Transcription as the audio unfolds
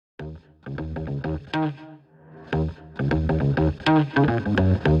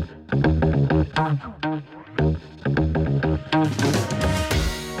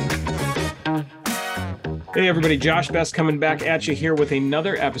Hey everybody, Josh Best coming back at you here with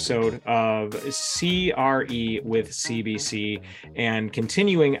another episode of CRE with CBC, and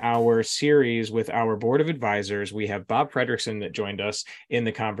continuing our series with our board of advisors. We have Bob Fredrickson that joined us in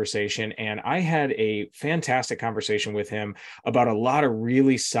the conversation, and I had a fantastic conversation with him about a lot of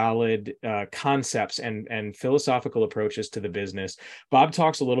really solid concepts and philosophical approaches to the business. Bob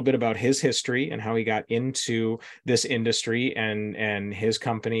talks a little bit about his history and how he got into this industry and his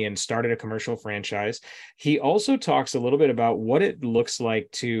company and started a commercial franchise. He also talks a little bit about what it looks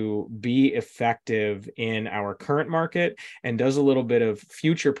like to be effective in our current market, and does a little bit of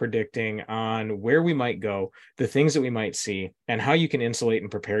future predicting on where we might go, the things that we might see, and how you can insulate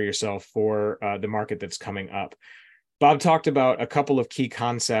and prepare yourself for the market that's coming up. Bob talked about a couple of key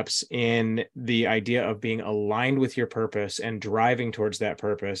concepts in the idea of being aligned with your purpose and driving towards that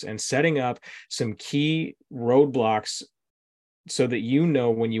purpose, and setting up some key roadblocks so that you know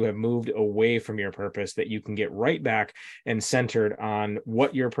when you have moved away from your purpose that you can get right back and centered on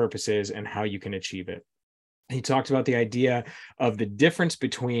what your purpose is and how you can achieve it. He talked about the idea of the difference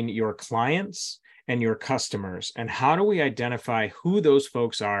between your clients and your customers, and how do we identify who those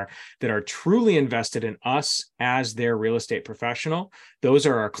folks are that are truly invested in us as their real estate professional. Those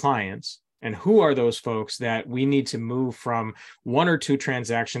are our clients. And who are those folks that we need to move from one or two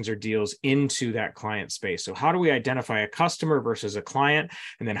transactions or deals into that client space? So how do we identify a customer versus a client?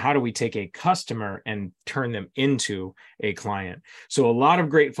 And then how do we take a customer and turn them into a client? So a lot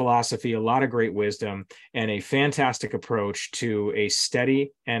of great philosophy, a lot of great wisdom, and a fantastic approach to a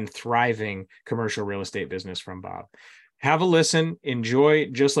steady and thriving commercial real estate business from Bob. Have a listen,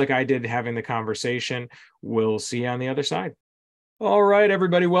 enjoy, just like I did having the conversation. We'll see you on the other side. All right,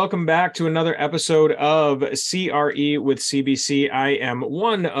 everybody, welcome back to another episode of CRE with CBC. I am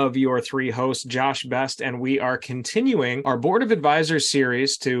one of your three hosts, Josh Best, and we are continuing our Board of Advisors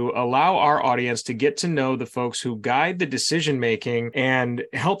series to allow our audience to get to know the folks who guide the decision-making and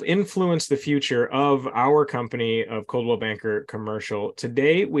help influence the future of our company of Coldwell Banker Commercial.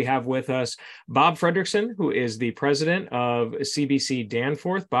 Today, we have with us Bob Fredrickson, who is the president of CBC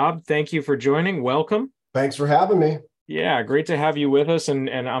Danforth. Bob, thank you for joining. Welcome. Thanks for having me. Yeah, great to have you with us, and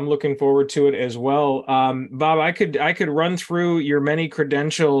I'm looking forward to it as well. Bob, I could run through your many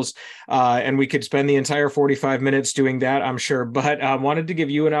credentials, and we could spend the entire 45 minutes doing that, I'm sure. But I wanted to give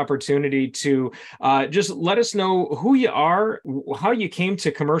you an opportunity to just let us know who you are, how you came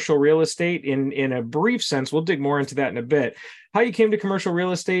to commercial real estate in a brief sense. We'll dig more into that in a bit. How you came to commercial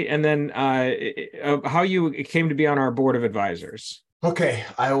real estate, and then how you came to be on our board of advisors. Okay,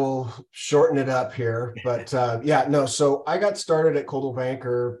 I will shorten it up here, but so I got started at Coldwell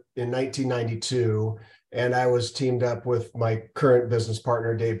Banker in 1992, and I was teamed up with my current business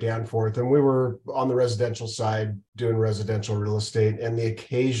partner, Dave Danforth, and we were on the residential side doing residential real estate, and the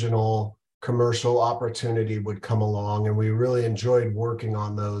occasional commercial opportunity would come along, and we really enjoyed working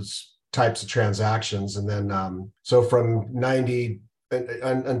on those types of transactions. And then, so from 90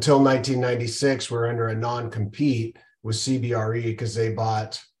 until 1996, we're under a non-compete with CBRE because they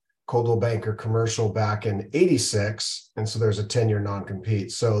bought Coldwell Banker Commercial back in 86. And so there's a 10-year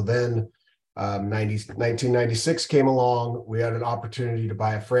non-compete. So then 1996 came along. We had an opportunity to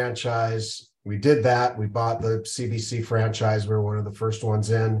buy a franchise. We did that. We bought the CBC franchise. We were one of the first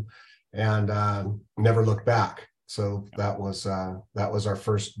ones in, and never looked back. So that was our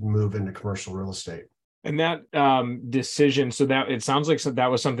first move into commercial real estate. And that decision, so that it sounds like that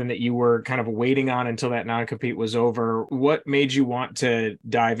was something that you were kind of waiting on until that non-compete was over. What made you want to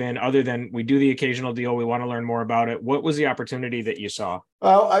dive in, other than we do the occasional deal, we want to learn more about it? What was the opportunity that you saw?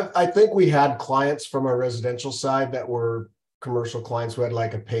 Well, I think we had clients from our residential side that were commercial clients. We had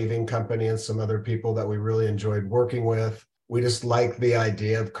like a paving company and some other people that we really enjoyed working with. We just liked the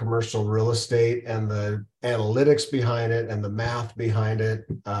idea of commercial real estate and the analytics behind it and the math behind it.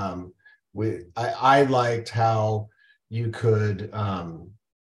 I liked how you could,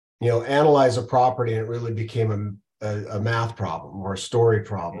 analyze a property, and it really became a math problem or a story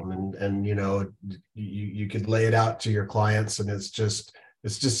problem. And you could lay it out to your clients, and it's just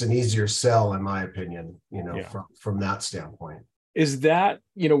an easier sell, in my opinion, from that standpoint. Is that,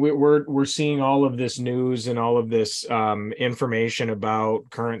 we're seeing all of this news and all of this information about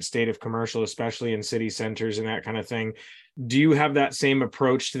current state of commercial, especially in city centers and that kind of thing. Do you have that same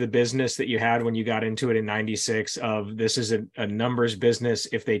approach to the business that you had when you got into it in 96 of this is a numbers business?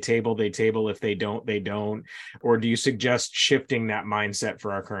 If they table, they table. If they don't, they don't. Or do you suggest shifting that mindset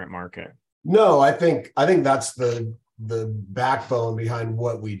for our current market? No, I think that's the backbone behind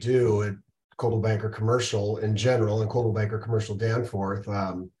what we do. Coldwell Banker Commercial in general and Coldwell Banker Commercial Danforth,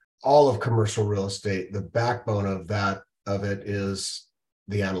 all of commercial real estate, the backbone of it is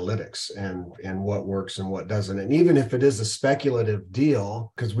the analytics and what works and what doesn't. And even if it is a speculative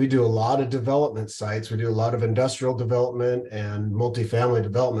deal, because we do a lot of development sites, we do a lot of industrial development and multifamily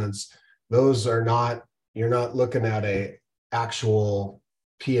developments, those are not, you're not looking at a actual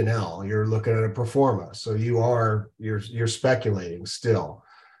P&L, you're looking at a pro forma. So you're speculating still.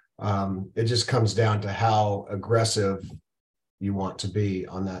 It just comes down to how aggressive you want to be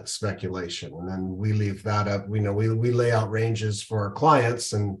on that speculation. And then we leave that up. We know we lay out ranges for our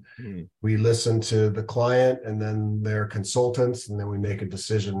clients, and we listen to the client and then their consultants, and then we make a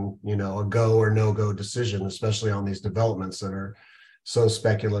decision, a go or no go decision, especially on these developments that are so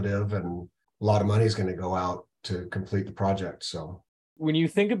speculative and a lot of money is going to go out to complete the project. So when you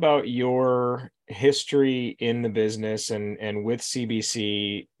think about your history in the business and with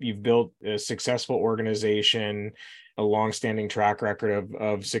CBC, you've built a successful organization, a long-standing track record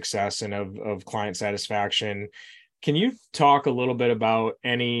of success and of client satisfaction. Can you talk a little bit about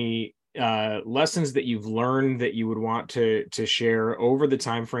any lessons that you've learned that you would want to share over the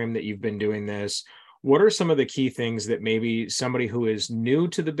time frame that you've been doing this? What are some of the key things that maybe somebody who is new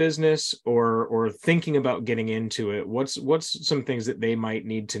to the business or thinking about getting into it, what's some things that they might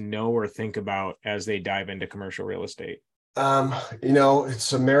need to know or think about as they dive into commercial real estate?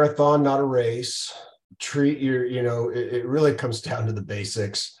 It's a marathon, not a race. Treat it really comes down to the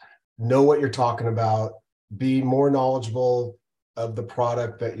basics. Know what you're talking about. Be more knowledgeable of the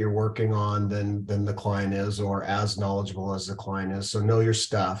product that you're working on than the client is, or as knowledgeable as the client is. So know your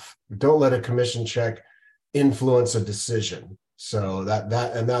stuff. Don't let a commission check influence a decision. So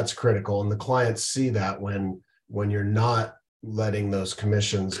that's critical. And the clients see that when you're not letting those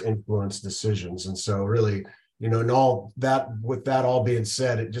commissions influence decisions. And so really, and all that, with that all being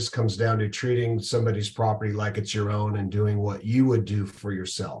said, it just comes down to treating somebody's property like it's your own and doing what you would do for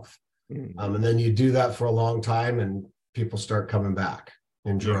yourself. And then you do that for a long time and people start coming back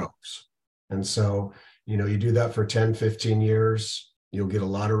in droves. And so, you do that for 10, 15 years, you'll get a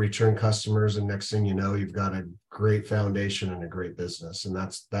lot of return customers. And next thing you know, you've got a great foundation and a great business. And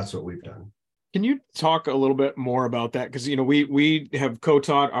that's what we've done. Can you talk a little bit more about that? Because, we have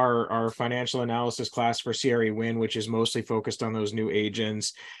co-taught our financial analysis class for CRE Win, which is mostly focused on those new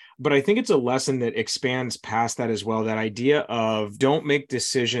agents. But I think it's a lesson that expands past that as well. That idea of don't make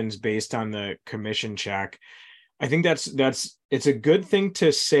decisions based on the commission check. I think it's a good thing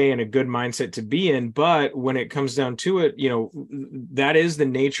to say and a good mindset to be in. But when it comes down to it, that is the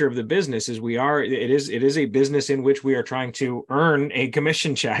nature of the business. It is a business in which we are trying to earn a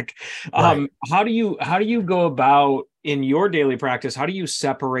commission check. Right. How do you go about in your daily practice? How do you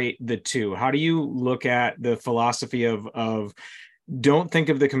separate the two? How do you look at the philosophy of don't think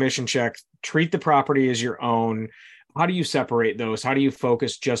of the commission check, treat the property as your own? How do you separate those? How do you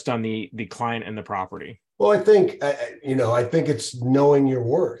focus just on the client and the property? Well, I think it's knowing your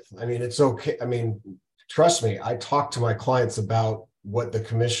worth. I mean, it's okay. I mean, trust me, I talk to my clients about what the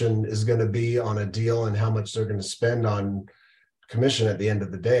commission is going to be on a deal and how much they're going to spend on commission at the end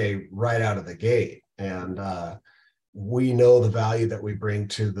of the day, right out of the gate. And we know the value that we bring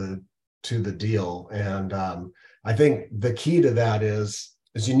to the deal. And I think the key to that is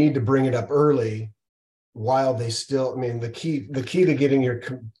you need to bring it up early while they still, the key to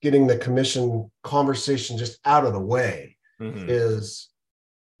getting the commission conversation just out of the way is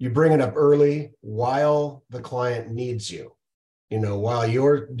you bring it up early while the client needs you, while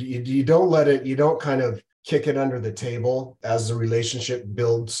you don't kind of kick it under the table as the relationship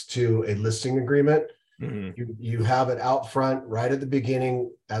builds to a listing agreement. You have it out front right at the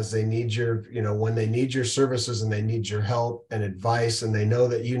beginning as they need when they need your services and they need your help and advice, and they know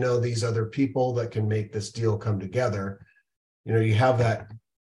that these other people that can make this deal come together. You have that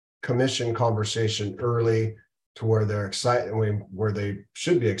commission conversation early to where they're excited, where they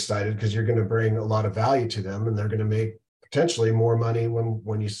should be excited, because you're going to bring a lot of value to them and they're going to make potentially more money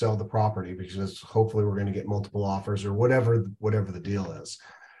when you sell the property, because hopefully we're going to get multiple offers or whatever the deal is.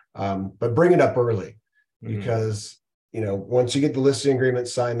 But bring it up early. Because, once you get the listing agreement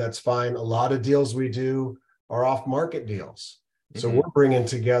signed, that's fine. A lot of deals we do are off-market deals. So we're bringing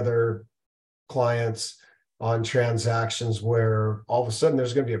together clients on transactions where all of a sudden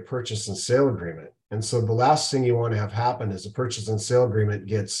there's going to be a purchase and sale agreement. And so the last thing you want to have happen is a purchase and sale agreement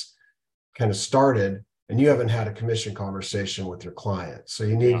gets kind of started and you haven't had a commission conversation with your client. So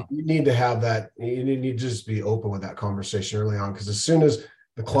you need to have that. You need to just be open with that conversation early on, because as soon as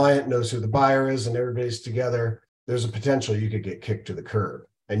the client knows who the buyer is and everybody's together, there's a potential you could get kicked to the curb.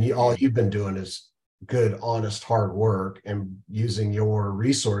 And all you've been doing is good, honest, hard work and using your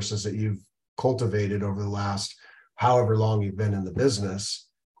resources that you've cultivated over the last however long you've been in the business,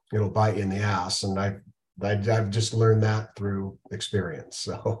 it'll bite you in the ass. And I've just learned that through experience.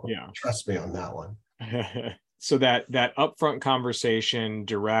 So Yeah. trust me on that one. So that upfront conversation,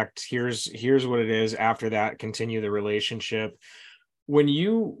 direct, here's what it is. After that, continue the relationship. When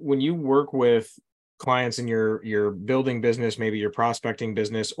you work with clients in your building business, maybe your prospecting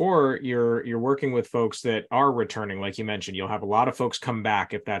business, or you're working with folks that are returning, like you mentioned, you'll have a lot of folks come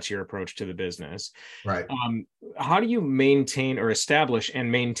back if that's your approach to the business. Right. How do you maintain or establish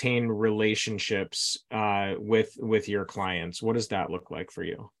and maintain relationships with your clients? What does that look like for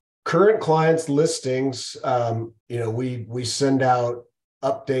you? Current clients listings, we send out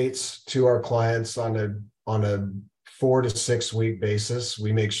updates to our clients on a 4 to 6 week basis.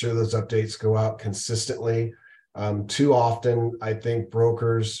 We make sure those updates go out consistently. Too often, I think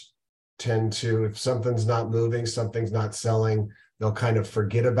brokers tend to, if something's not moving, something's not selling, they'll kind of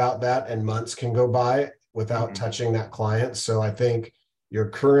forget about that, and months can go by without touching that client. So I think your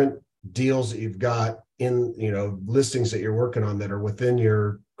current deals that you've got in, listings that you're working on that are within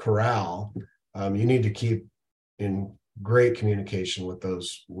your corral, you need to keep in great communication with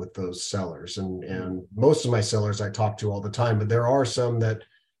those sellers. And most of my sellers I talk to all the time, but there are some that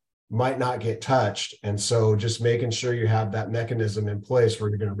might not get touched. And so just making sure you have that mechanism in place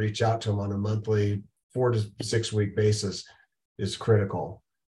where you're going to reach out to them on a monthly 4 to 6 week basis is critical.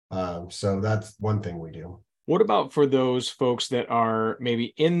 So that's one thing we do. What about for those folks that are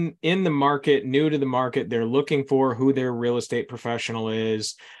maybe in the market, new to the market, they're looking for who their real estate professional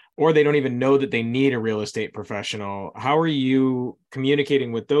is, or they don't even know that they need a real estate professional? How are you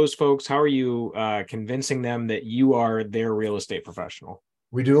communicating with those folks? How are you convincing them that you are their real estate professional?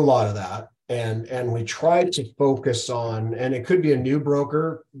 We do a lot of that. And we try to focus on, and it could be a new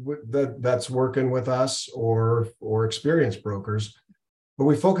broker that's working with us or experienced brokers, but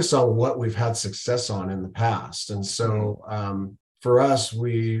we focus on what we've had success on in the past. And so for us,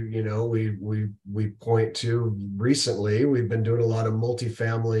 we point to, recently, we've been doing a lot of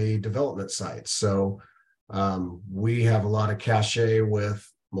multifamily development sites. So we have a lot of cachet with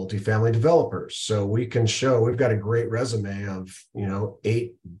multifamily developers. So we can show, we've got a great resume of,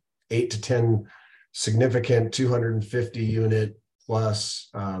 8 to 10 significant 250 unit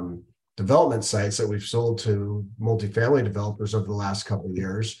plus development sites that we've sold to multifamily developers over the last couple of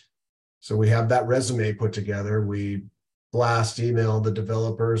years. So we have that resume put together. We blast email the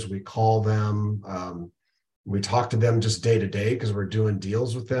developers, we call them, we talk to them just day to day because we're doing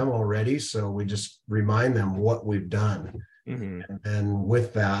deals with them already. So we just remind them what we've done. And then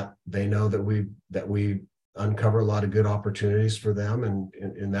with that, they know that we uncover a lot of good opportunities for them. And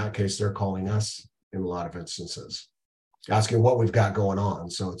in that case, they're calling us in a lot of instances, asking what we've got going on.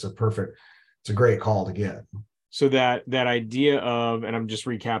 So it's a great call to get. So that idea of, and I'm just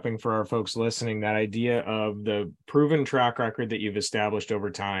recapping for our folks listening, that idea of the proven track record that you've established over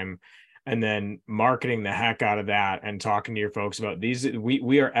time, and then marketing the heck out of that and talking to your folks about these.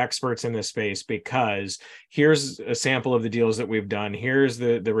 We are experts in this space because here's a sample of the deals that we've done. Here's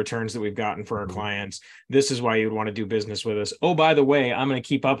the returns that we've gotten for our clients. This is why you'd want to do business with us. Oh, by the way, I'm going to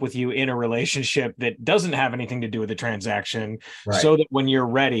keep up with you in a relationship that doesn't have anything to do with the transaction, right? So that when you're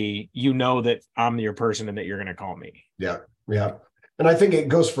ready, you know that I'm your person and that you're going to call me. Yeah. Yeah. And I think it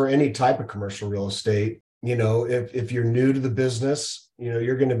goes for any type of commercial real estate. If you're new to the business,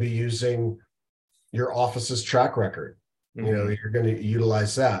 you're going to be using your office's track record. You're going to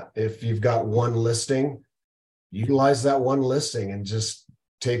utilize that. If you've got one listing, utilize that one listing and just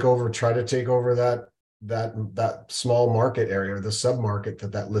try to take over that small market area or the sub-market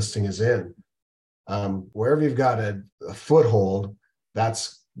that listing is in. Wherever you've got a foothold,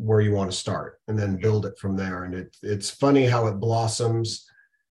 that's where you want to start, and then build it from there. And it's funny how it blossoms,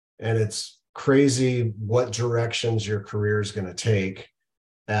 and it's crazy what directions your career is going to take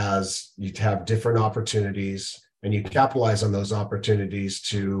as you have different opportunities, and you capitalize on those opportunities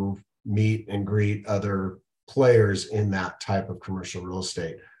to meet and greet other players in that type of commercial real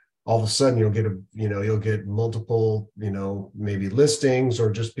estate. All of a sudden you'll get multiple, maybe listings,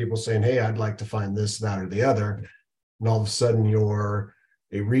 or just people saying, hey, I'd like to find this, that, or the other. And all of a sudden you're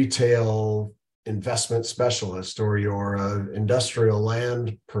a retail investment specialist, or you're an industrial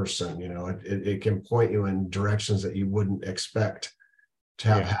land person. It can point you in directions that you wouldn't expect to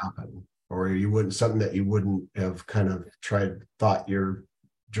have happen, or something that you wouldn't have kind of thought your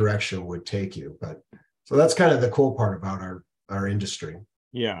direction would take you. But so that's kind of the cool part about our industry.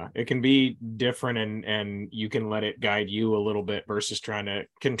 Yeah, it can be different, and you can let it guide you a little bit versus trying to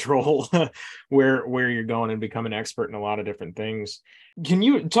control where you're going and become an expert in a lot of different things. Can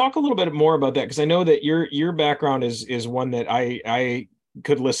you talk a little bit more about that? Because I know that your background is one that I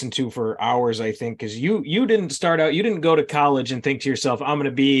could listen to for hours, I think, because you didn't start out, you didn't go to college and think to yourself, I'm going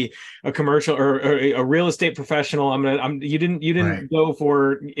to be a commercial or a real estate professional. You Right. didn't go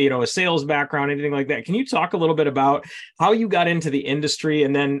for, a sales background, anything like that. Can you talk a little bit about how you got into the industry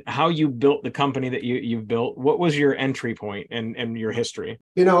and then how you built the company that you've built? What was your entry point and your history?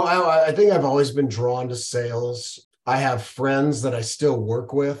 I think I've always been drawn to sales. I have friends that I still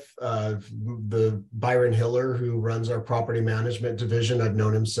work with. The Byron Hiller, who runs our property management division, I've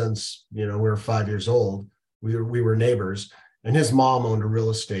known him since, we were 5 years old. We were neighbors, and his mom owned a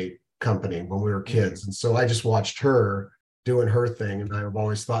real estate company when we were kids. And so I just watched her doing her thing, and I've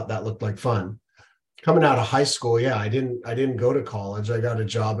always thought that looked like fun. Coming out of high school, yeah, I didn't go to college. I got a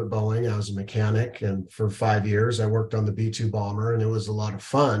job at Boeing. I was a mechanic, and for 5 years I worked on the B-2 bomber, and it was a lot of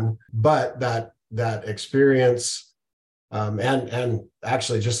fun. But that experience, and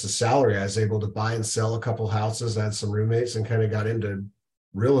actually just the salary, I was able to buy and sell a couple houses. I had some roommates and kind of got into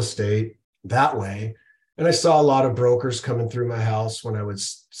real estate that way. And I saw a lot of brokers coming through my house when I would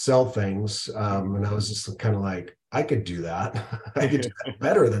sell things. And I was just kind of like, I could do that. I could do that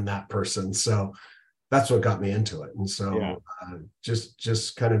better than that person. So that's what got me into it. And so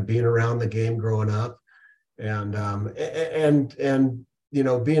just kind of being around the game growing up, and being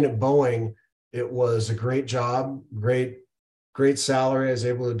at Boeing, it was a great job, great salary. I was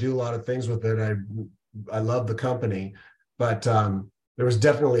able to do a lot of things with it. I love the company, but there was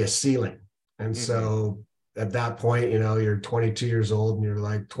definitely a ceiling. And so at that point, you're 22 years old and you're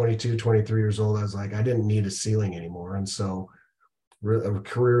like 22, 23 years old. I was like, I didn't need a ceiling anymore. And so a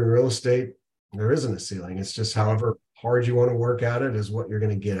career in real estate, there isn't a ceiling. It's just however hard you want to work at it is what you're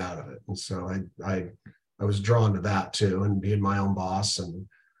going to get out of it. And so I was drawn to that too, and being my own boss and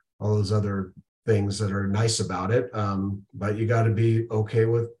all those other things that are nice about it. But you got to be okay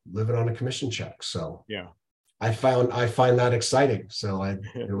with living on a commission check. So I find that exciting. So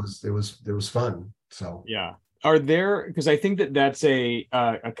it was fun. So Are there, because I think that's a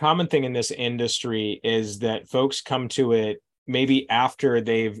common thing in this industry, is that folks come to it maybe after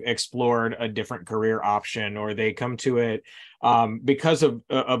they've explored a different career option, or they come to it because of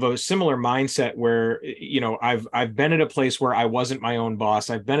a similar mindset where, I've been at a place where I wasn't my own boss.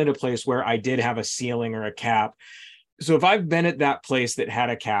 I've been at a place where I did have a ceiling or a cap. So if I've been at that place that had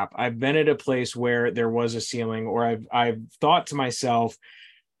a cap, I've been at a place where there was a ceiling, or I've thought to myself,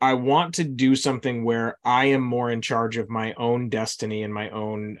 I want to do something where I am more in charge of my own destiny and my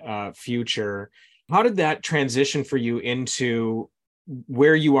own future. How did that transition for you into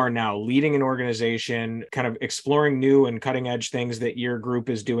where you are now, leading an organization, kind of exploring new and cutting edge things that your group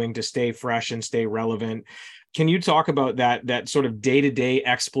is doing to stay fresh and stay relevant? Can you talk about that sort of day-to-day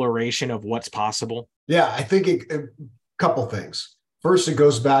exploration of what's possible? Yeah, I think a couple things. First, it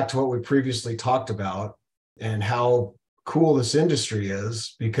goes back to what we previously talked about and how cool this industry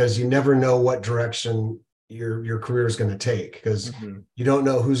is, because you never know what direction your career is going to take, because you don't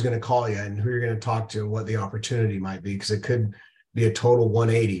know who's going to call you and who you're going to talk to and what the opportunity might be, because it could be a total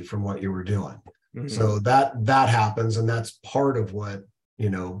 180 from what you were doing. So that happens, and that's part of what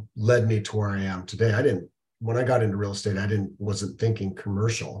led me to where I am today. When I got into real estate, wasn't thinking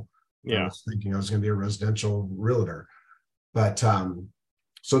commercial. I was thinking I was going to be a residential realtor. But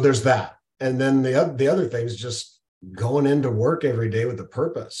so there's that. And then the other thing is just going into work every day with a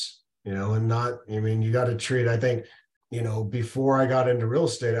purpose, and not, you got to treat, I think, before I got into real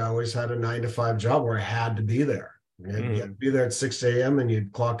estate, I always had a 9-to-5 job where I had to be there. You had to be there at 6 a.m. and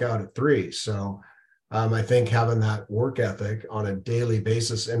you'd clock out at 3. So I think having that work ethic on a daily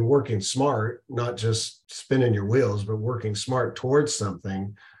basis and working smart, not just spinning your wheels, but working smart towards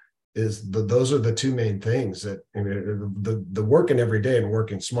something, those are the two main things. That the working every day and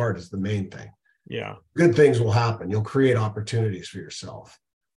working smart is the main thing. Good things will happen. You'll create opportunities for yourself.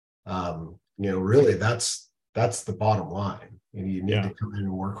 Really that's the bottom line. You need to come in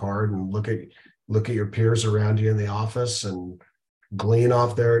and work hard and look at your peers around you in the office and glean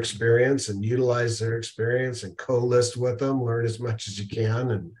off their experience and utilize their experience and co-list with them, learn as much as you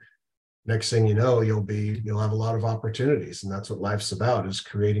can. And next thing you know, you'll have a lot of opportunities. And that's what life's about, is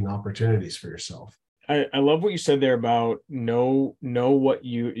creating opportunities for yourself. I love what you said there about know what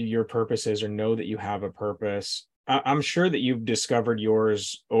your purpose is, or know that you have a purpose. I'm sure that you've discovered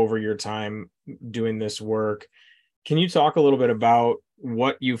yours over your time doing this work. Can you talk a little bit about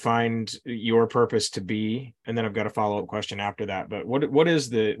what you find your purpose to be? And then I've got a follow-up question after that. But what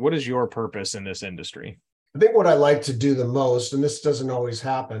is your purpose in this industry? I think what I like to do the most, and this doesn't always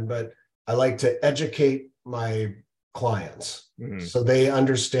happen, but I like to educate my clients so they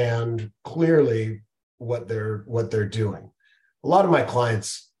understand clearly what they're doing. A lot of my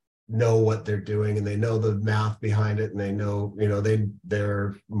clients, know what they're doing and they know the math behind it, and they know,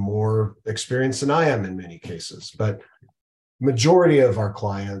 they're more experienced than I am in many cases. But majority of our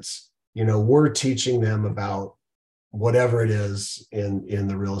clients, we're teaching them about whatever it is in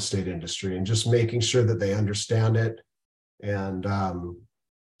the real estate industry, and just making sure that they understand it and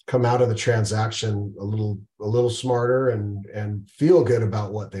come out of the transaction a little smarter and feel good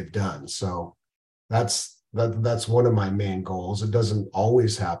about what they've done. So that's one of my main goals. It doesn't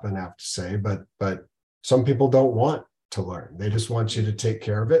always happen, I have to say, but some people don't want to learn. They just want you to take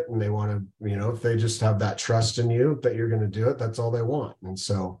care of it, and they want to, if they just have that trust in you that you're going to do it, that's all they want. And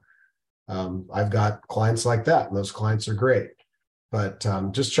so I've got clients like that, and those clients are great. But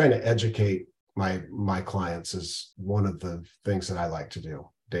just trying to educate my clients is one of the things that I like to do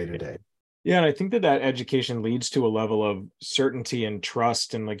day to day. Yeah, and I think that education leads to a level of certainty and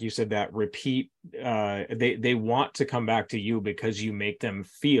trust, and like you said, that repeat. They want to come back to you because you make them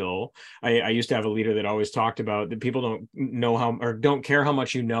feel. I used to have a leader that always talked about that people don't know how, or don't care how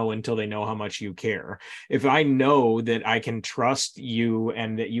much you know until they know how much you care. If I know that I can trust you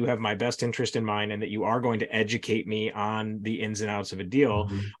and that you have my best interest in mind and that you are going to educate me on the ins and outs of a deal,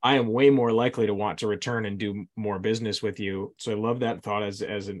 I am way more likely to want to return and do more business with you. So I love that thought as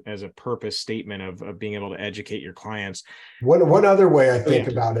a purpose statement of being able to educate your clients. One other way I think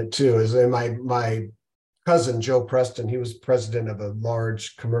about it too is in my cousin Joe Preston. He was president of a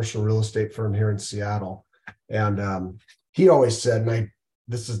large commercial real estate firm here in Seattle, and he always said, and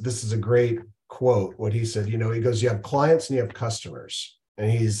this is a great quote. What he said, he goes, "You have clients and you have customers," and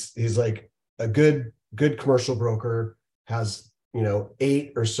he's like, a good commercial broker has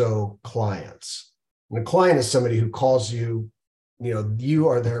 8 or so clients, and a client is somebody who calls you. You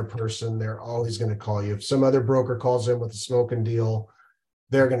are their person. They're always going to call you. If some other broker calls in with a smoking deal,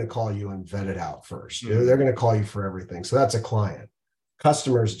 they're going to call you and vet it out first. Mm-hmm. They're going to call you for everything. So that's a client.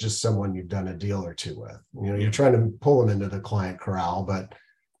 Customer is just someone you've done a deal or two with. You're trying to pull them into the client corral, but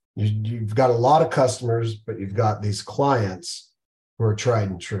you've got a lot of customers, but you've got these clients who are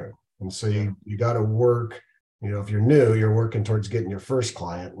tried and true. And so you got to work, if you're new, you're working towards getting your first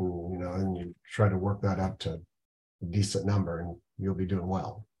client, and you try to work that up to a decent number, and you'll be doing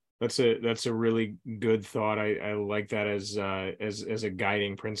well. That's a really good thought. I like that as a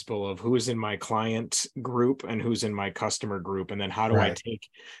guiding principle of who's in my client group and who's in my customer group, and then how do I take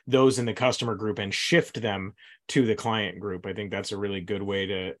those in the customer group and shift them to the client group. I think that's a really good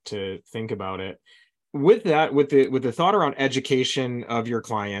way to think about it. With that, with the thought around education of your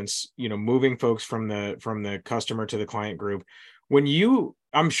clients, moving folks from the customer to the client group.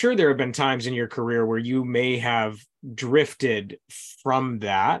 I'm sure there have been times in your career where you may have drifted from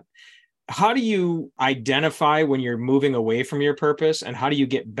that. How do you identify when you're moving away from your purpose, and how do you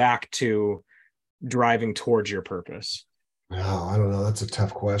get back to driving towards your purpose? Oh, I don't know. That's a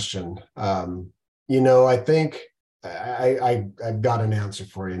tough question. I think I've got an answer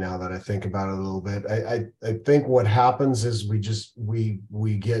for you now that I think about it a little bit. I think what happens is we're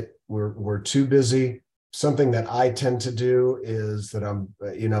too busy. Something that I tend to do is that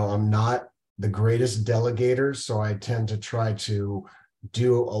I'm not the greatest delegator, so I tend to try to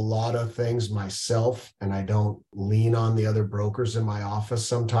do a lot of things myself, and I don't lean on the other brokers in my office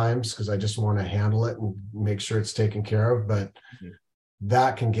sometimes because I just want to handle it and make sure it's taken care of. But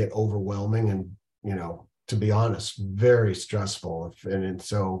that can get overwhelming and, to be honest, very stressful.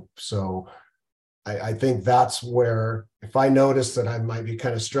 So I think that's where, if I notice that I might be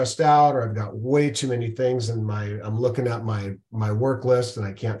kind of stressed out, or I've got way too many things and I'm looking at my work list and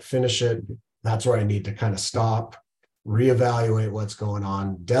I can't finish it, that's where I need to kind of stop, reevaluate what's going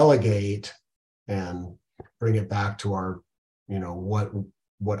on, delegate, and bring it back to our,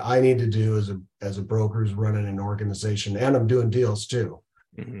 what I need to do as a broker who's running an organization, and I'm doing deals too.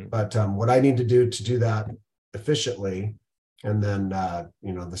 Mm-hmm. But what I need to do that efficiently. And then,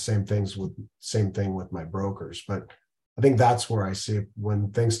 the same thing with my brokers. But I think that's where I see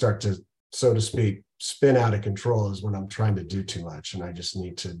when things start to, so to speak, spin out of control, is when I'm trying to do too much and I just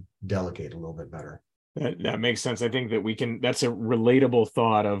need to delegate a little bit better. That makes sense. I think that that's a relatable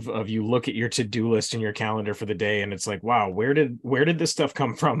thought of you look at your to-do list and your calendar for the day, and it's like, wow, where did this stuff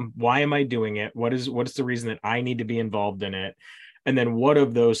come from? Why am I doing it? What's the reason that I need to be involved in it? And then what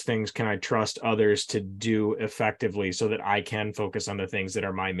of those things can I trust others to do effectively so that I can focus on the things that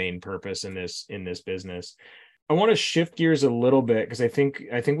are my main purpose in this business? I want to shift gears a little bit because I think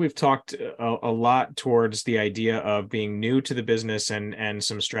we've talked a lot towards the idea of being new to the business and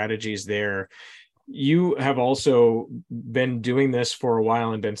some strategies there. You have also been doing this for a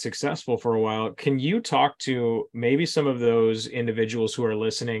while and been successful for a while. Can you talk to maybe some of those individuals who are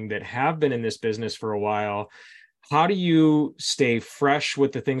listening that have been in this business for a while, how do you stay fresh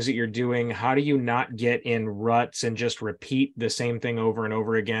with the things that you're doing? How do you not get in ruts and just repeat the same thing over and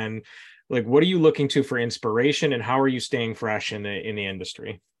over again? Like, what are you looking to for inspiration, and how are you staying fresh in the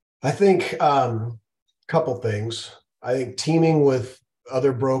industry? I think couple things. I think teaming with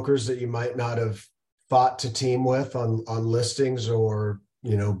other brokers that you might not have thought to team with on listings or,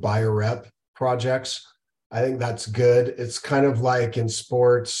 buyer rep projects. I think that's good. It's kind of like in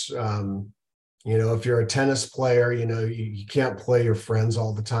sports. If you're a tennis player, you can't play your friends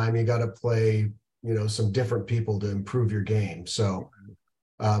all the time. You got to play, some different people to improve your game. So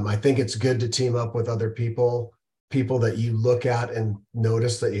I think it's good to team up with other people that you look at and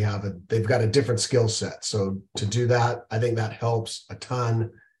notice that they've got a different skill set. So to do that, I think that helps a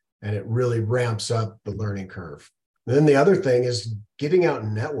ton, and it really ramps up the learning curve. And then the other thing is getting out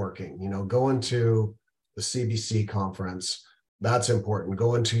and networking, going to the CBC conference. That's important.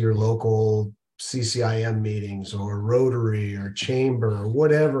 Going to your local CCIM meetings or Rotary or Chamber or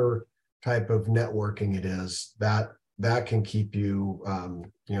whatever type of networking it is, that can keep you,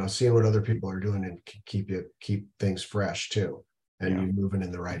 seeing what other people are doing, and keep things fresh too, and you moving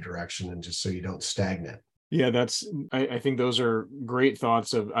in the right direction, and just so you don't stagnate. Yeah, I think those are great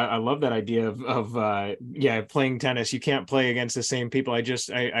thoughts I love that idea of playing tennis. You can't play against the same people.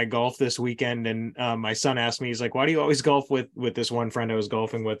 I golfed this weekend, and my son asked me, he's like, why do you always golf with this one friend I was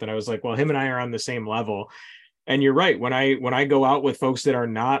golfing with? And I was like, well, him and I are on the same level. And you're right. When I go out with folks that are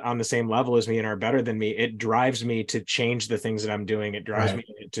not on the same level as me and are better than me, it drives me to change the things that I'm doing. It drives me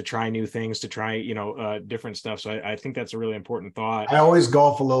to try new things, to try, different stuff. So I think that's a really important thought. I always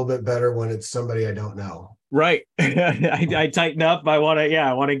golf a little bit better when it's somebody I don't know. Right. I tighten up. I want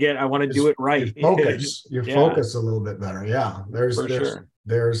to do it right. You focus a little bit better. Yeah. There's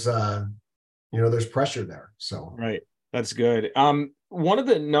pressure there. So, right. That's good. One of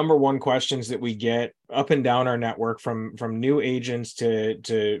the number one questions that we get up and down our network from new agents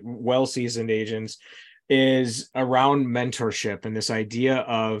to well-seasoned agents is around mentorship, and this idea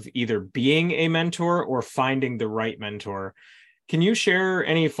of either being a mentor or finding the right mentor. Can you share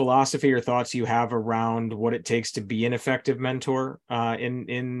any philosophy or thoughts you have around what it takes to be an effective mentor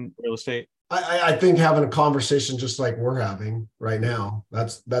in real estate? I think having a conversation just like we're having right now,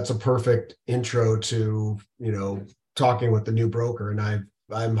 that's a perfect intro to, talking with the new broker. And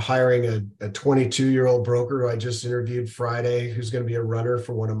I'm hiring a 22-year-old broker who I just interviewed Friday, who's going to be a runner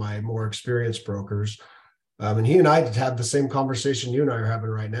for one of my more experienced brokers. And he and I had the same conversation you and I are having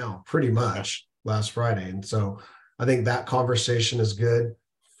right now, pretty much last Friday. And so I think that conversation is good.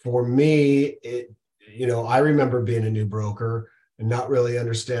 For me, I remember being a new broker and not really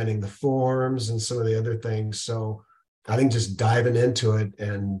understanding the forms and some of the other things. So I think just diving into it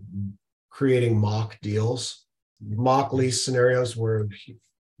and creating mock deals, mock lease scenarios where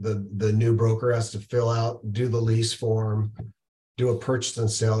the new broker has to do the lease form, do a purchase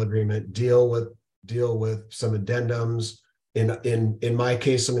and sale agreement, deal with some addendums. In my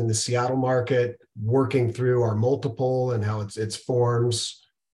case, I'm in the Seattle market, working through our multiple and how it's forms,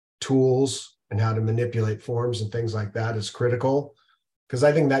 tools, and how to manipulate forms and things like that is critical. Because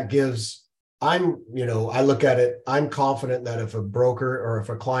I think that I look at it, I'm confident that if a broker or if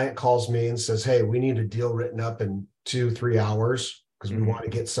a client calls me and says, hey, we need a deal written up in 2-3 hours because we want to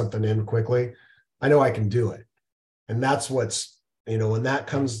get something in quickly, I know I can do it. And that's what's, when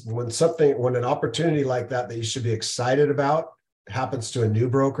an opportunity like that you should be excited about happens to a new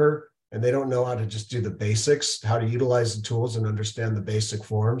broker and they don't know how to just do the basics, how to utilize the tools and understand the basic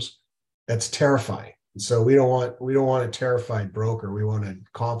forms, that's terrifying. So we don't want a terrified broker. We want a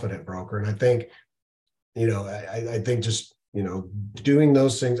confident broker. And I think, I think just, doing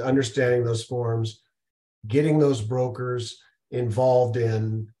those things, understanding those forms, getting those brokers involved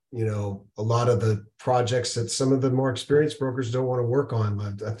in, a lot of the projects that some of the more experienced brokers don't want to work on,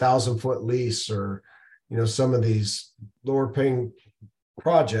 like 1,000-foot lease or, some of these lower paying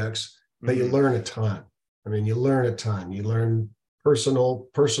projects, but you learn a ton. I mean, you learn a ton. You learn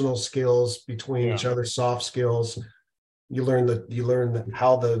personal skills between each other, soft skills. You learn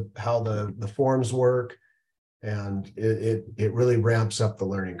how the forms work, and it really ramps up the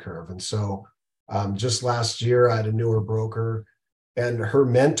learning curve. And so just last year I had a newer broker and her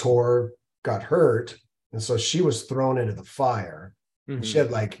mentor got hurt, and so she was thrown into the fire. She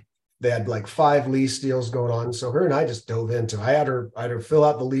had they had 5 lease deals going on, so her and I just dove into it. I had her fill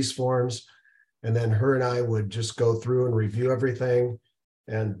out the lease forms, and then her and I would just go through and review everything.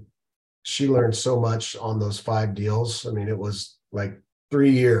 And she learned so much on those 5 deals. I mean, it was like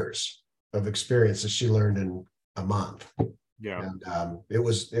 3 years of experience that she learned in a month. Yeah. And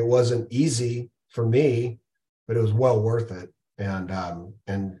it wasn't easy for me, but it was well worth it.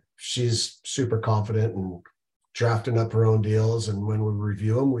 And she's super confident and drafting up her own deals. And when we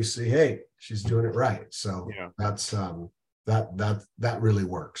review them, we see, hey, she's doing it right. So Yeah. that's that really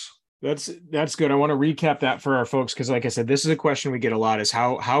works. That's good. I want to recap that for our folks, because like I said, this is a question we get a lot, is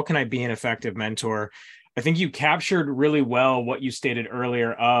how can I be an effective mentor? I think you captured really well what you stated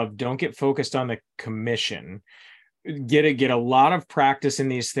earlier of don't get focused on the commission. Get a lot of practice in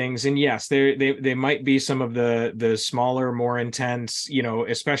these things, and yes, they might be some of the smaller, more intense,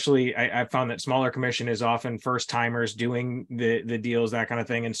 especially I found that smaller commission is often first timers doing the deals, that kind of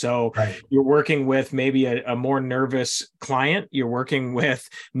thing. And so Right. you're working with maybe a more nervous client, you're working with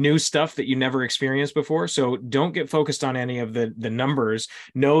new stuff that you never experienced before. So don't get focused on any of the numbers.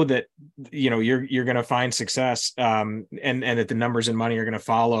 Know that you're going to find success, and that the numbers and money are going to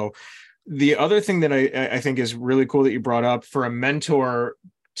follow. The other thing that I think is really cool that you brought up for a mentor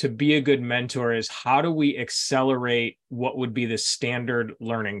to be a good mentor is, how do we accelerate what would be the standard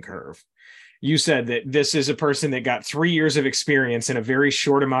learning curve? You said that this is a person that got 3 years of experience in a very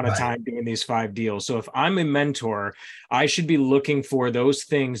short amount of time doing these 5 deals. So if I'm a mentor, I should be looking for those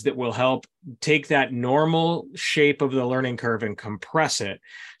things that will help take that normal shape of the learning curve and compress it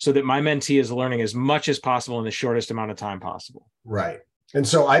so that my mentee is learning as much as possible in the shortest amount of time possible. Right. And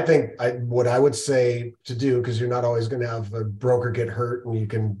so I think what I would say to do, because you're not always going to have a broker get hurt and you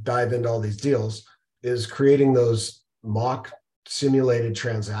can dive into all these deals, is creating those mock simulated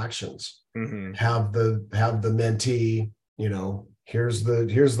transactions. Mm-hmm. Have the mentee, here's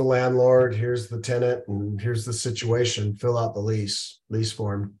the landlord, here's the tenant, and here's the situation. Fill out the lease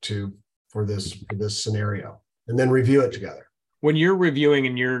form for this scenario, and then review it together. When you're reviewing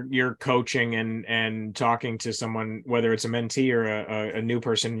and you're coaching and talking to someone, whether it's a mentee or a new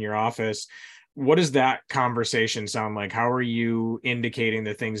person in your office, what does that conversation sound like? How are you indicating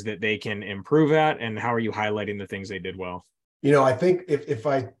the things that they can improve at, and how are you highlighting the things they did well? I think if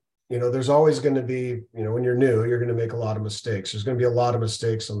I, there's always going to be, when you're new, you're going to make a lot of mistakes. There's going to be a lot of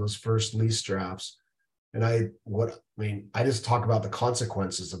mistakes on those first lease drafts. And I just talk about the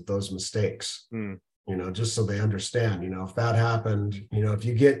consequences of those mistakes. Just so they understand, if that happened, if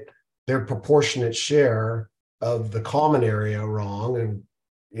you get their proportionate share of the common area wrong, and,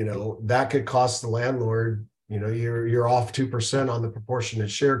 that could cost the landlord, you're off 2% on the proportionate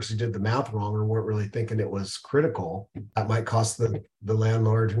share because you did the math wrong or weren't really thinking it was critical. That might cost the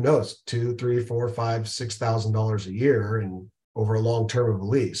landlord, who knows, $2,000, $3,000, $4,000, $5,000, $6,000 a year and over a long term of a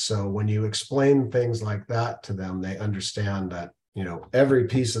lease. So when you explain things like that to them, they understand that, every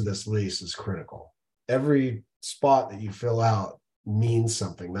piece of this lease is critical. Every spot that you fill out means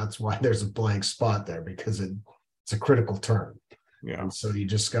something. That's why there's a blank spot there, because it's a critical term. Yeah. And so you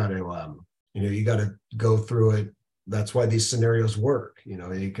just got to, you got to go through it. That's why these scenarios work.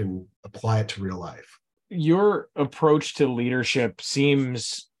 You can apply it to real life. Your approach to leadership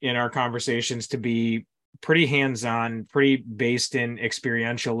seems in our conversations to be pretty hands-on, pretty based in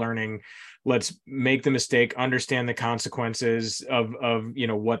experiential learning. Let's make the mistake, understand the consequences of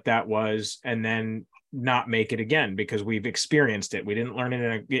what that was, and then not make it again because we've experienced it. We didn't learn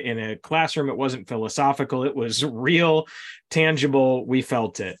it in a classroom. It wasn't philosophical. It was real, tangible. We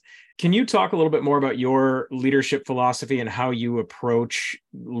felt it. Can you talk a little bit more about your leadership philosophy and how you approach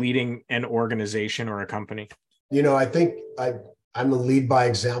leading an organization or a company? I think I'm a lead by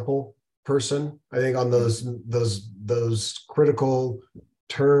example person. I think on those critical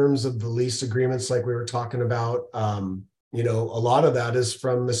terms of the lease agreements, like we were talking about, a lot of that is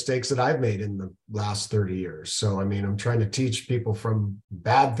from mistakes that I've made in the last 30 years. So, I'm trying to teach people from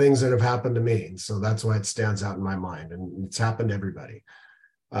bad things that have happened to me. And so that's why it stands out in my mind, and it's happened to everybody.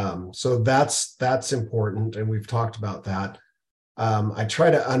 So that's important. And we've talked about that. I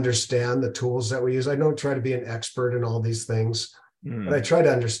try to understand the tools that we use. I don't try to be an expert in all these things, but I try to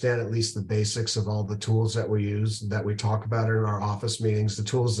understand at least the basics of all the tools that we use, that we talk about in our office meetings, the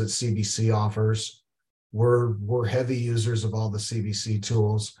tools that CBC offers. We're heavy users of all the CBC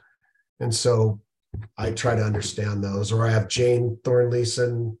tools. And so I try to understand those, or I have Jane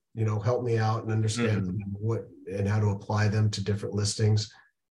Thornleeson, help me out and understand what and how to apply them to different listings.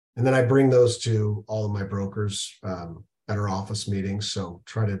 And then I bring those to all of my brokers at our office meetings. So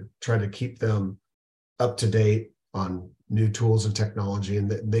try to keep them up to date on new tools and technology.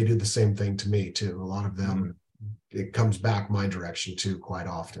 And they do the same thing to me too. A lot of them, it comes back my direction too, quite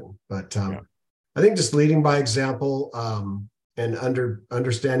often. But I think just leading by example and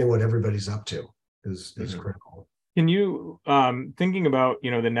understanding what everybody's up to is critical. Can you, thinking about,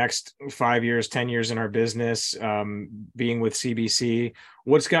 the next 5 years, 10 years in our business, being with CBC,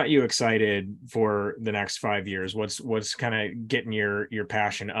 what's got you excited for the next 5 years? What's kind of getting your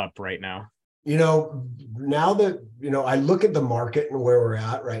passion up right now? Now that, I look at the market and where we're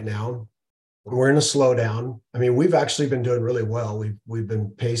at right now, We're in a slowdown. I mean, we've actually been doing really well. We've been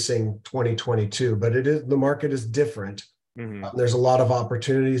pacing 2022, but the market is different. Mm-hmm. There's a lot of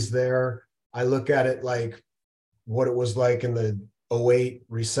opportunities there. I look at it like what it was like in the '08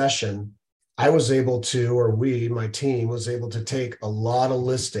 recession. I was able to, or my team was able to take a lot of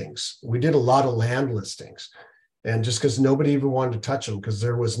listings. We did a lot of land listings. And just because nobody even wanted to touch them, because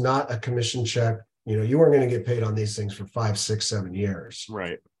there was not a commission check, you weren't going to get paid on these things for 5, 6, 7 years.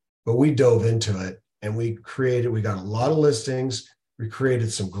 Right. But we dove into it and we got a lot of listings. We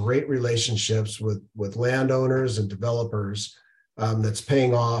created some great relationships with landowners and developers that's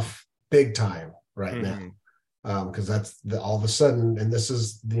paying off big time right Mm-hmm. now. Because that's all of a sudden, and this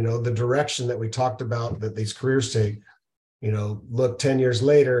is, the direction that we talked about that these careers take, look 10 years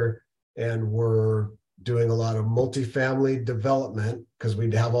later and we're doing a lot of multifamily development because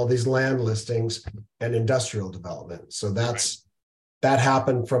we have all these land listings and industrial development. So that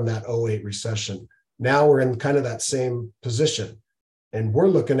happened from that '08 recession. Now we're in kind of that same position and we're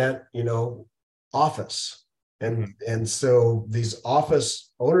looking at, office. And so these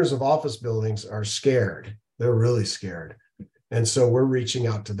owners of office buildings are scared. They're really scared. And so we're reaching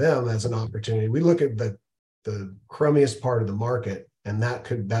out to them as an opportunity. We look at the crummiest part of the market, and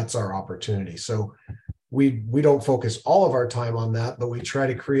that's our opportunity. So we don't focus all of our time on that, but we try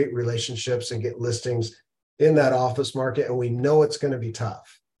to create relationships and get listings in that office market. And we know it's going to be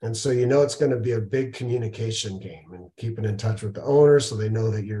tough. And so, it's going to be a big communication game and keeping in touch with the owners so they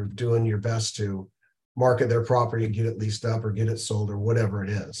know that you're doing your best to market their property, get it leased up or get it sold or whatever it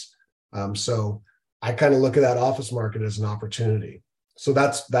is. So I kind of look at that office market as an opportunity. So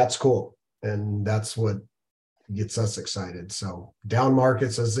that's cool. And that's what gets us excited. So down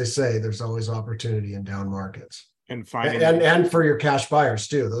markets, as they say, there's always opportunity in down markets. And finding and for your cash buyers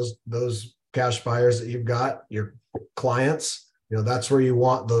too, those cash buyers that you've got, your clients, that's where you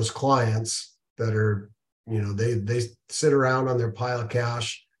want those clients that are, they sit around on their pile of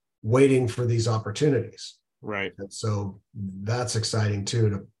cash waiting for these opportunities. Right. And so that's exciting too,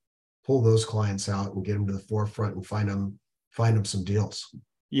 to pull those clients out and get them to the forefront and find them some deals.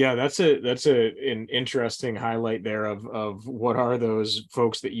 Yeah, that's an interesting highlight there of what are those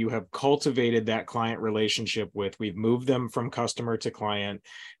folks that you have cultivated that client relationship with. We've moved them from customer to client.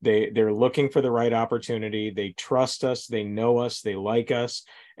 They're looking for the right opportunity. They trust us. They know us. They like us.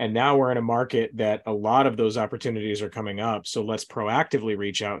 And now we're in a market that a lot of those opportunities are coming up. So let's proactively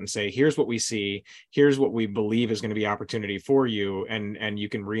reach out and say, here's what we see. Here's what we believe is going to be opportunity for you. And you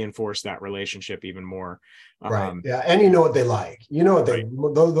can reinforce that relationship even more. Right. Yeah. And you know what they like.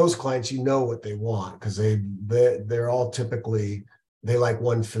 Those clients, what they want because they're all typically, they like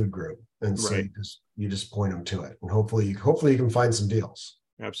one food group. And so you just point them to it. And hopefully you can find some deals.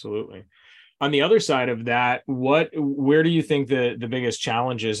 Absolutely. On the other side of that, where do you think the biggest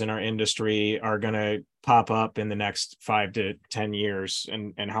challenges in our industry are going to pop up in the next 5 to 10 years,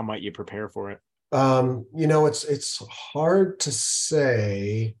 and how might you prepare for it? It's hard to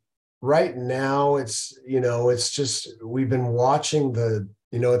say right now. It's just, we've been watching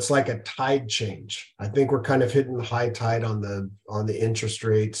it's like a tide change. I think we're kind of hitting the high tide on the interest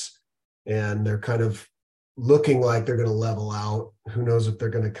rates, and they're kind of looking like they're going to level out. Who knows if they're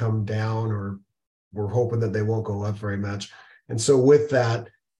going to come down, or we're hoping that they won't go up very much. And so with that,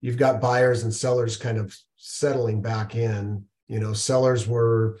 you've got buyers and sellers kind of settling back in. Sellers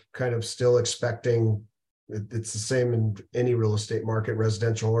were kind of still expecting, it's the same in any real estate market,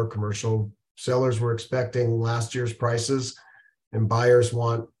 residential or commercial. Sellers were expecting last year's prices, and buyers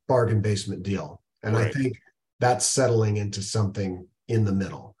want bargain basement deal. And I think that's settling into something in the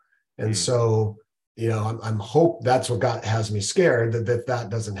middle. And so I'm hope that's what has me scared, that if that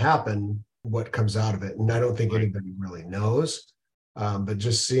doesn't happen, what comes out of it. And I don't think anybody really knows. But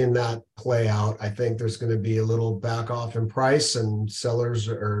just seeing that play out, I think there's going to be a little back off in price, and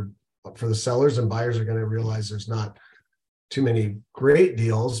for the sellers and buyers are going to realize there's not too many great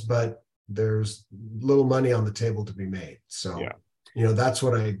deals, but there's little money on the table to be made. So, that's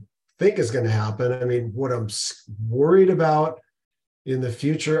what I think is going to happen. I mean, what I'm worried about in the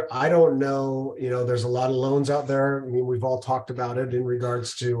future, I don't know. There's a lot of loans out there. I mean, we've all talked about it in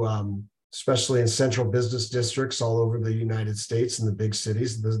regards to, especially in central business districts all over the United States and the big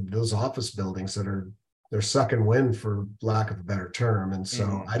cities, those office buildings they're sucking wind, for lack of a better term. And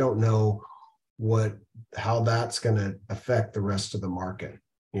so I don't know how that's going to affect the rest of the market.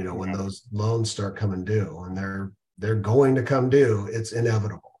 When those loans start coming due, and they're going to come due, it's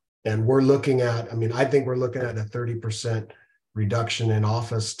inevitable. And I think we're looking at a 30% reduction in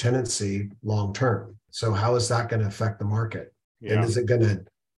office tenancy long term. So how is that going to affect the market? And is it going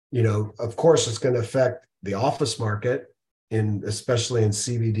to, of course, it's going to affect the office market, especially in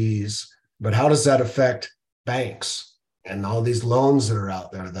CBDs, But how does that affect banks and all these loans that are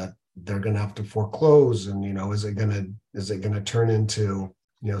out there that they're going to have to foreclose? And, is it going to turn into,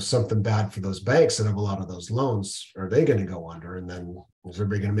 something bad for those banks that have a lot of those loans? Are they going to go under? And then is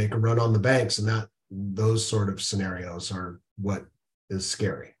everybody going to make a run on the banks? And those sort of scenarios are what is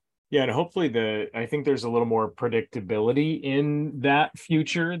scary. Yeah, and hopefully I think there's a little more predictability in that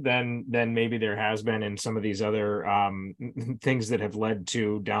future than maybe there has been in some of these other things that have led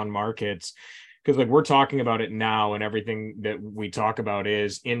to down markets. Because like we're talking about it now, and everything that we talk about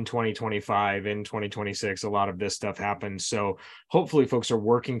is in 2025, in 2026, a lot of this stuff happens. So hopefully folks are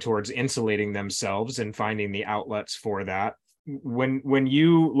working towards insulating themselves and finding the outlets for that. When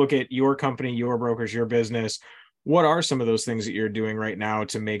you look at your company, your brokers, your business, what are some of those things that you're doing right now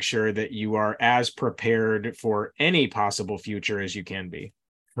to make sure that you are as prepared for any possible future as you can be?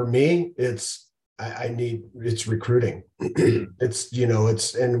 For me, it's recruiting. And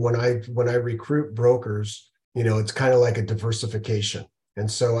when I recruit brokers, it's kind of like a diversification.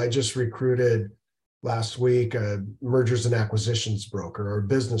 And so I just recruited last week a mergers and acquisitions broker or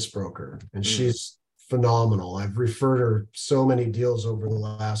business broker, and she's phenomenal. I've referred her so many deals over the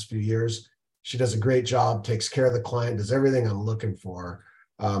last few years. She does a great job, takes care of the client, does everything I'm looking for.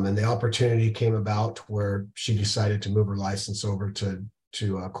 And the opportunity came about where she decided to move her license over to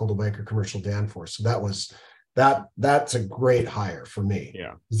Coldwell Banker Commercial Danforth. So that's a great hire for me.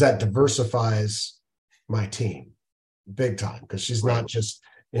 Yeah. That diversifies my team big time, because she's not just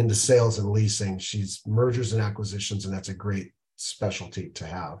into sales and leasing, she's mergers and acquisitions, and that's a great specialty to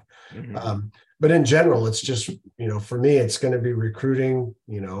have. But in general, it's just, for me, it's going to be recruiting,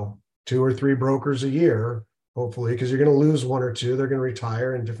 2 or 3 brokers a year, hopefully, because you're going to lose 1 or 2. They're going to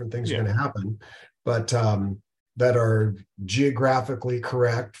retire and different things are going to happen, but that are geographically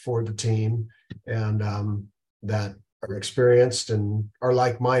correct for the team, and that are experienced and are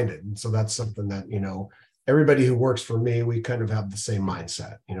like-minded. And so that's something that, everybody who works for me, we kind of have the same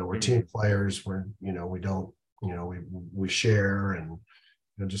mindset. We're team players. We don't, we share, and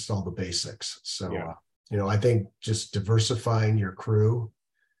just all the basics. So, I think just diversifying your crew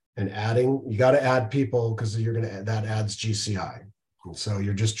and you got to add people, because that adds GCI. And so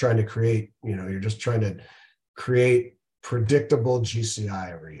you're just trying to create predictable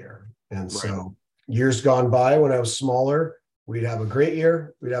GCI every year. And so years gone by, when I was smaller, we'd have a great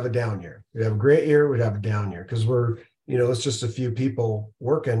year, we'd have a down year. We'd have a great year, we'd have a down year, because we're, it's just a few people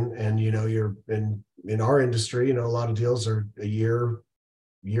working, and, you're in our industry, a lot of deals are a year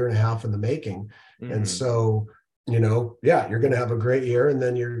and a half in the making. And so, you're going to have a great year, and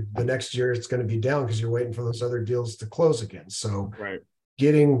then the next year it's going to be down because you're waiting for those other deals to close again. So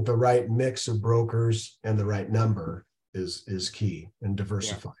getting the right mix of brokers and the right number is key, and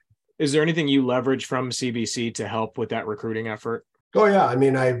diversifying. Is there anything you leverage from CBC to help with that recruiting effort? Oh yeah. I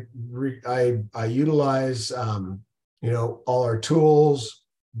mean, I utilize, all our tools,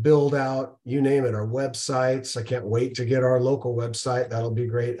 build out, you name it, our websites. I can't wait to get our local website. That'll be a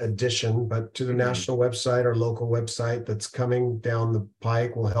great addition, but to the national website, our local website that's coming down the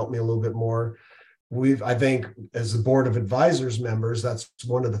pike will help me a little bit more. I think as the board of advisors members, that's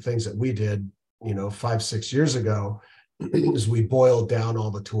one of the things that we did, 5-6 years ago, is we boiled down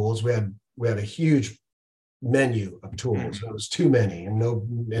all the tools. We had a huge menu of tools. It was too many, and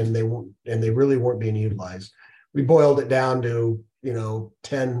they really weren't being utilized. We boiled it down to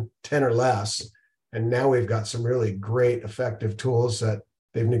 10 or less. And now we've got some really great, effective tools that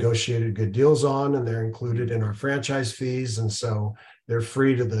they've negotiated good deals on, and they're included in our franchise fees. And so they're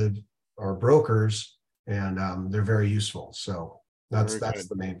free to our brokers, and they're very useful. So that's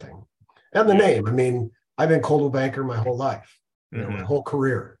the main thing. And the name. I mean, I've been Coldwell Banker my whole life, my whole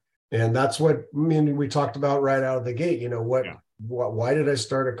career. And that's what, we talked about right out of the gate. Why did I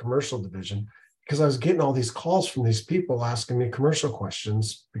start a commercial division? Because I was getting all these calls from these people asking me commercial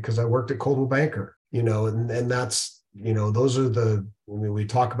questions because I worked at Coldwell Banker, and that's, those are we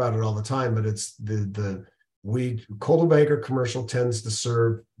talk about it all the time, but it's Coldwell Banker Commercial tends to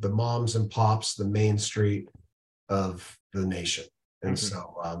serve the moms and pops, the main street of the nation. And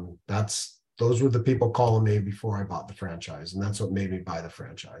so those were the people calling me before I bought the franchise. And that's what made me buy the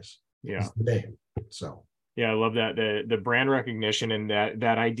franchise. Yeah. The name. So. Yeah, I love that, the brand recognition, and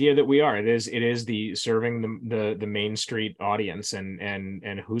that idea that it is the serving the Main Street audience,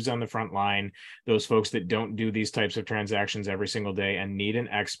 and who's on the front line, those folks that don't do these types of transactions every single day and need an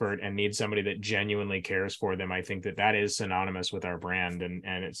expert and need somebody that genuinely cares for them. I think that is synonymous with our brand, and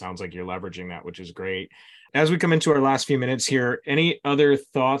it sounds like you're leveraging that, which is great. As we come into our last few minutes here, any other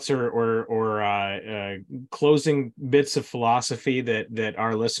thoughts or closing bits of philosophy that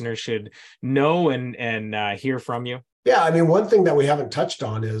our listeners should know and hear from you? Yeah, I mean, one thing that we haven't touched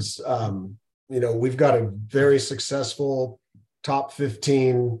on is, we've got a very successful top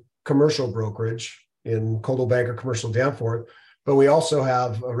 15 commercial brokerage in Coldwell Banker Commercial Danforth, but we also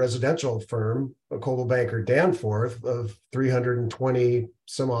have a residential firm, a Coldwell Banker Danforth, of 320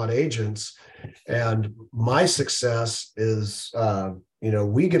 some odd agents. And my success is,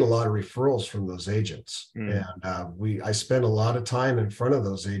 we get a lot of referrals from those agents, and I spend a lot of time in front of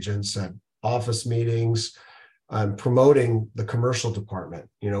those agents at office meetings. I'm promoting the commercial department.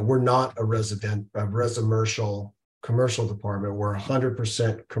 We're not a residential commercial department. We're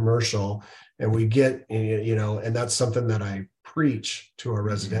 100% commercial, and we get, and that's something that I preach to our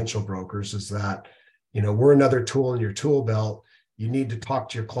residential brokers, is that, we're another tool in your tool belt. You need to talk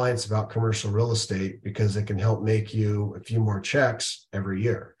to your clients about commercial real estate because it can help make you a few more checks every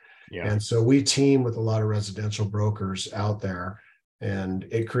year. Yeah. And so we team with a lot of residential brokers out there, and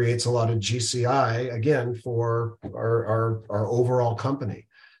it creates a lot of GCI again for our overall company.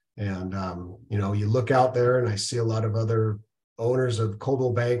 And you look out there, and I see a lot of other owners of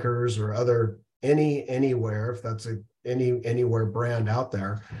Coldwell Bankers or other anywhere, if that's anywhere brand out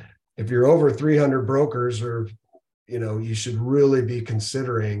there. If you're over 300 brokers, or you should really be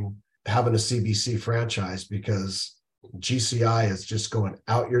considering having a CBC franchise, because GCI is just going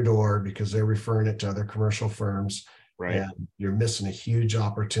out your door because they're referring it to other commercial firms. Right. And you're missing a huge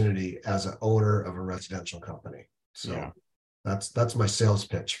opportunity as an owner of a residential company. So yeah. That's my sales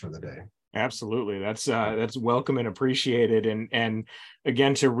pitch for the day. Absolutely. That's welcome and appreciated. And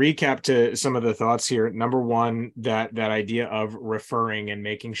again, to recap to some of the thoughts here, number one, that idea of referring and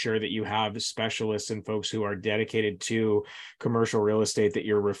making sure that you have specialists and folks who are dedicated to commercial real estate that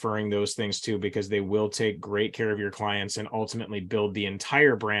you're referring those things to, because they will take great care of your clients and ultimately build the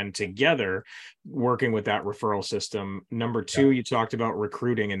entire brand together, working with that referral system. Number two, you talked about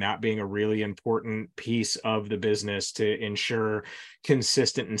recruiting and that being a really important piece of the business to ensure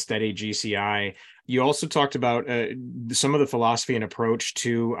consistent and steady GCI. You also talked about some of the philosophy and approach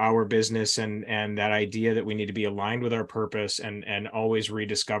to our business and that idea that we need to be aligned with our purpose and always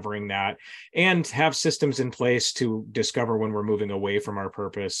rediscovering that, and have systems in place to discover when we're moving away from our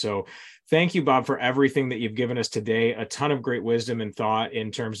purpose. So thank you, Bob, for everything that you've given us today. A ton of great wisdom and thought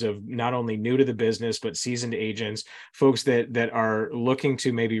in terms of not only new to the business, but seasoned agents, folks that are looking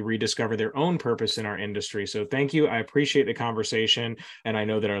to maybe rediscover their own purpose in our industry. So thank you. I appreciate the conversation, and I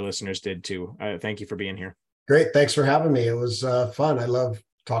know that our listeners did too. Thank you for being here. Great. Thanks for having me. It was fun. I love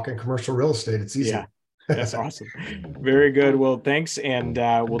talking commercial real estate. It's easy. Yeah, that's awesome. Very good. Well, thanks. And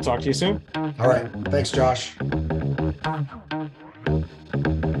we'll talk to you soon. All right. Thanks, Josh.